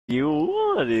You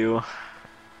wanna do?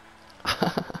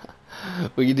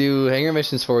 We can do hangar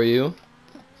missions for you.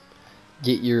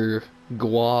 Get your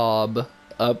GUAB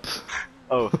up.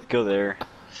 Oh, go there.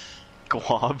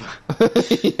 GUAB.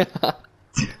 Yeah.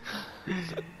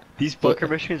 These bunker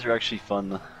missions are actually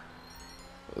fun.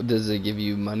 Does it give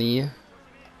you money?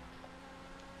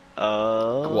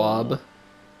 GUAB.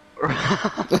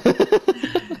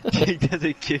 Does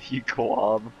it give you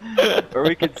GUAB? Or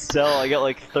we could sell. I got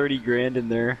like 30 grand in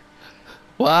there.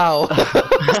 Wow.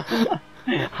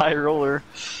 High roller.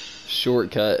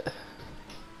 Shortcut.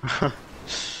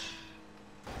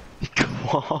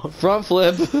 GUAB. Front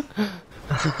flip.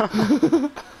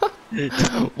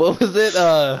 What was it?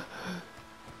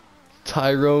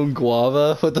 Tyrone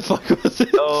Guava? What the fuck was it?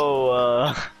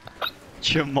 Oh,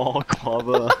 Jamal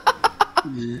Guava.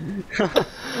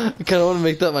 I kinda wanna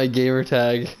make that my gamer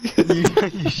tag.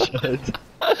 You should.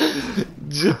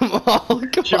 Jamal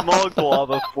Guava. Jamal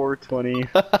Guava 420.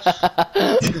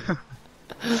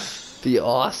 Be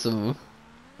awesome.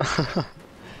 What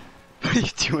are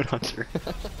you doing, Hunter?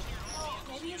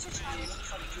 Maybe you should try it.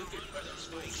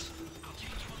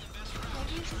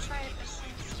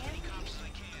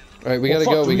 Alright, we gotta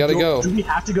go, we gotta go. Do we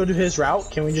have to go to his route?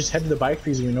 Can we just head to the bike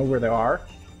because we know where they are?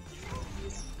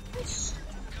 You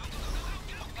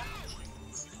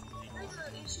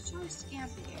should try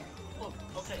scamping here.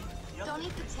 Don't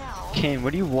need to tell. Kane,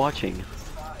 what are you watching?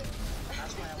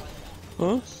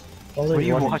 Huh? What What are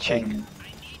you watching?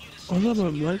 I thought my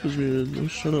mic was muted. I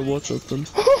was trying to watch something.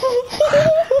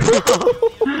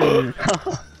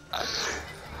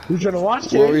 Who's trying to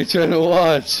watch it? What were you trying to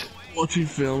watch? Watching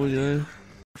Family Guy.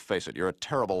 Face it, you're a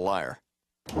terrible liar.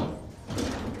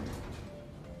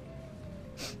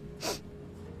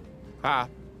 Ah,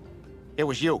 it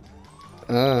was you.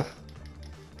 Yep.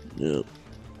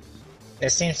 It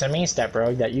seems to me, Step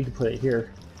Bro, that you can put it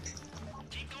here.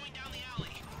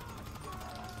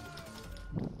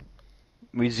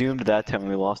 We zoomed that time and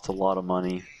we lost a lot of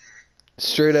money.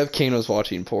 Straight up, Kane was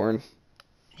watching porn.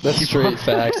 That's straight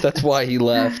facts. That's why he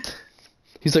left.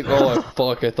 He's like, oh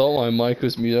fuck, I thought my mic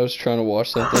was muted. I was trying to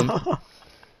watch something.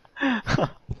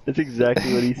 That's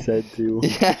exactly what he said too.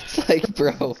 Yeah, it's like,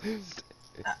 bro.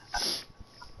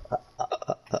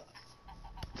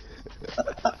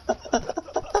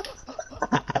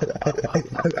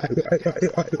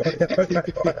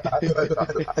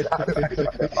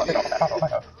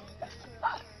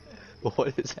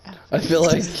 What is that? I feel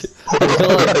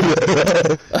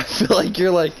like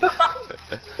you're like,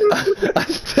 I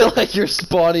feel like you're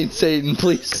spawning Satan.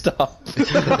 Please stop.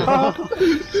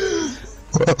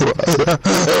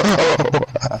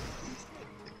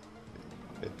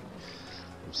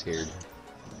 I'm scared.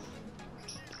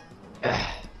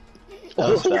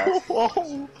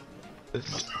 Oh,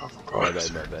 My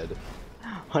bad.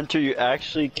 Hunter, you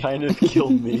actually kind of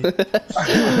killed me.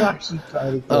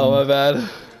 Oh, my bad.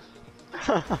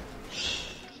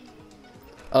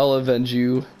 I'll avenge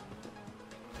you.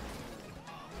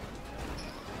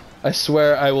 I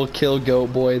swear I will kill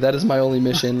Goat Boy. That is my only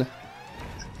mission.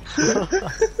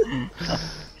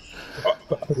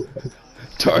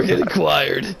 Target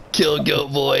acquired. Kill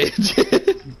Goat Boy.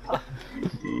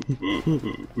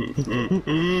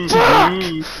 Fuck!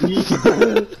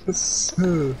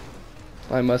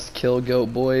 I must kill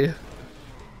Goat Boy.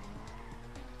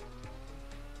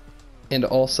 And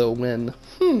also win.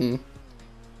 Oh!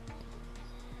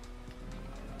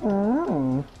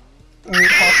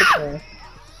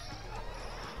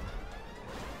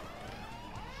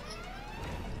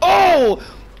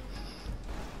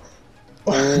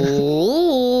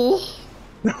 Oh!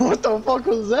 What the fuck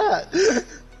was that?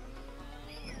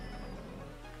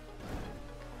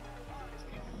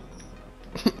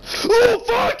 Oh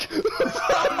fuck!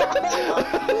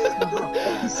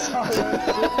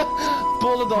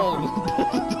 Pull the dog.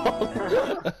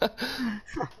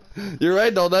 You're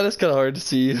right, though. That is kind of hard to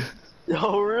see.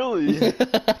 Oh, really?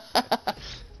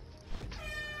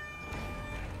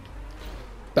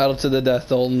 Battle to the death,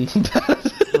 Dalton.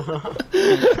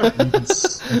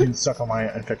 You can suck on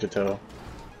my infected toe.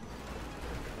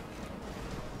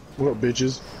 What up,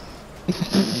 bitches?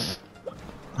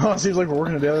 Oh, it seems like we're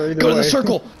working together either Go to way. the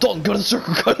circle! Dalton, go to the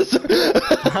circle! Go to the circle!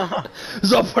 This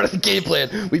is all part of the game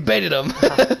plan. We baited him.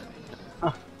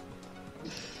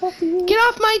 Get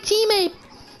off my teammate!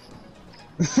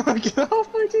 Get off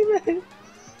my teammate!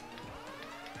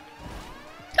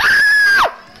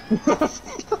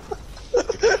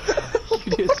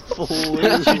 You just flew.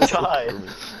 You died.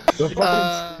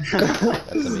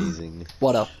 That's amazing.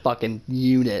 What a fucking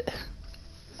unit.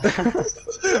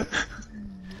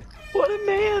 What a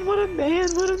man, what a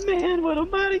man, what a man, what a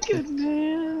mighty good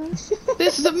man.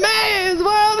 This is a man's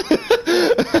world!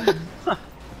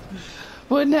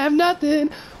 Wouldn't have nothing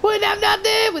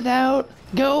without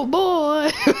Go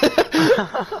Boy.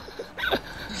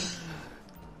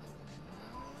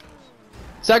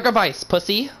 Sacrifice,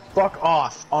 pussy. Fuck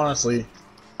off, honestly.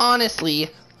 Honestly,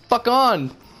 fuck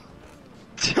on.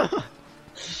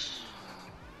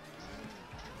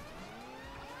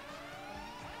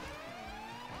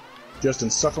 Justin,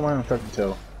 suck on my infected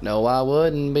tail. No, I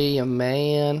wouldn't be a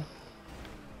man.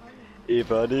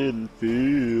 If I didn't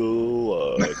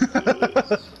feel like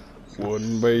this.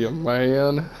 Wouldn't be a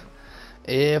man.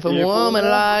 If a woman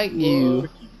like you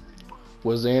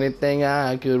was anything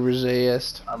I could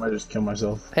resist. I might just kill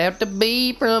myself. Have to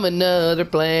be from another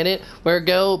planet where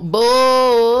Goat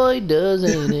Boy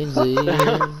doesn't exist.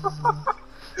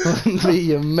 Wouldn't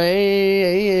be a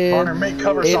man Connor, make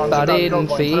cover if songs I about didn't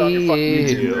Goat Boy and put it on your fucking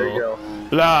YouTube. There you feel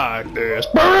go. like this.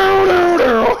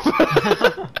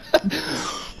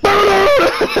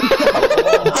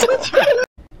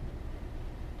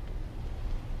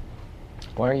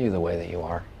 Why are you the way that you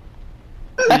are?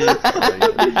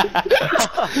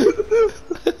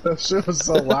 That shit was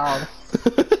so loud.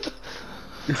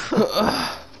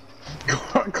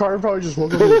 Carter probably just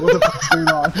woke up and what the fuck's going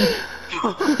on?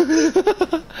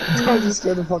 I just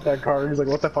scared the fuck out of Carter. He's like,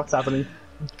 what the fuck's happening?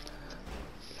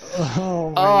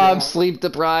 Oh, Oh, I'm sleep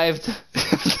deprived.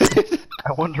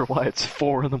 I wonder why it's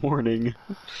 4 in the morning.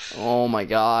 Oh my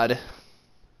god.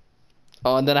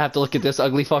 Oh, and then I have to look at this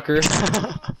ugly fucker.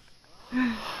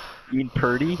 You mean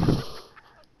Purdy?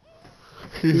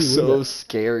 He's so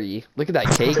scary. Look at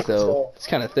that cake though. It's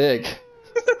kind of thick.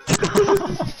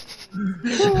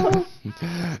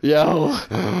 Yo,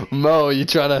 Mo, you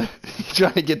trying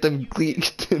to get them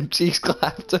cheeks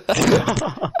clapped?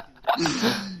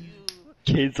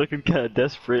 Cade's looking kind of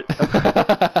desperate.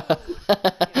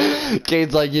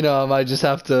 Cade's like, you know, I might just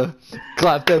have to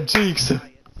clap them cheeks.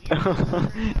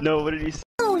 No, what did he say?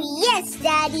 Oh, yes,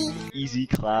 Daddy. Easy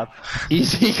clap.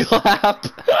 Easy clap.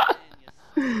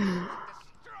 I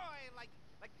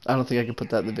don't think I can put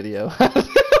that in the video.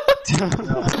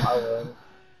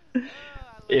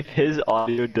 If his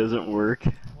audio doesn't work,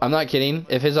 I'm not kidding.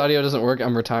 If his audio doesn't work,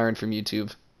 I'm retiring from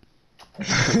YouTube.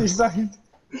 He's like,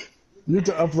 you have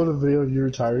to upload a video of you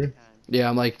retiring. Yeah,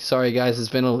 I'm like, sorry guys, it's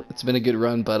been a good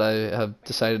run, but I have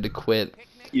decided to quit.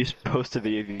 you post a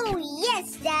video of you. Oh,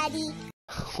 yes, Daddy.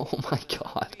 Oh my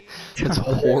god, that's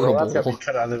Well, horrible. that's gotta be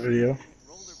cut out of the video.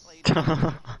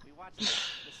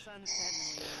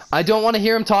 I don't want to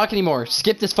hear him talk anymore.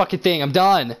 Skip this fucking thing. I'm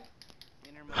done.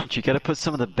 You gotta put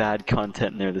some of the bad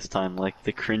content in there this time, like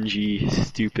the cringy,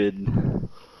 stupid.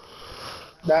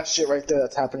 That shit right there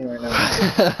that's happening right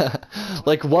now.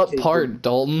 Like what part,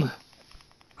 Dalton?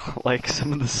 Like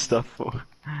some of the stuff.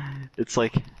 It's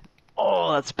like,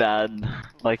 oh, that's bad.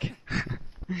 Like,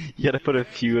 you gotta put a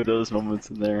few of those moments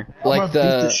in there. Like gonna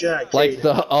beat the shit out of Cade.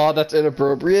 oh, that's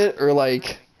inappropriate, or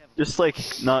like, Just like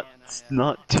not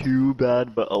too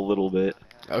bad, but a little bit.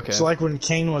 okay. So like when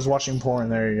Kane was watching porn,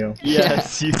 there you go.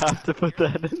 Yes, you have to put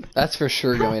that in. That's for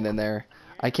sure going in there.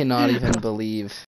 I cannot even believe.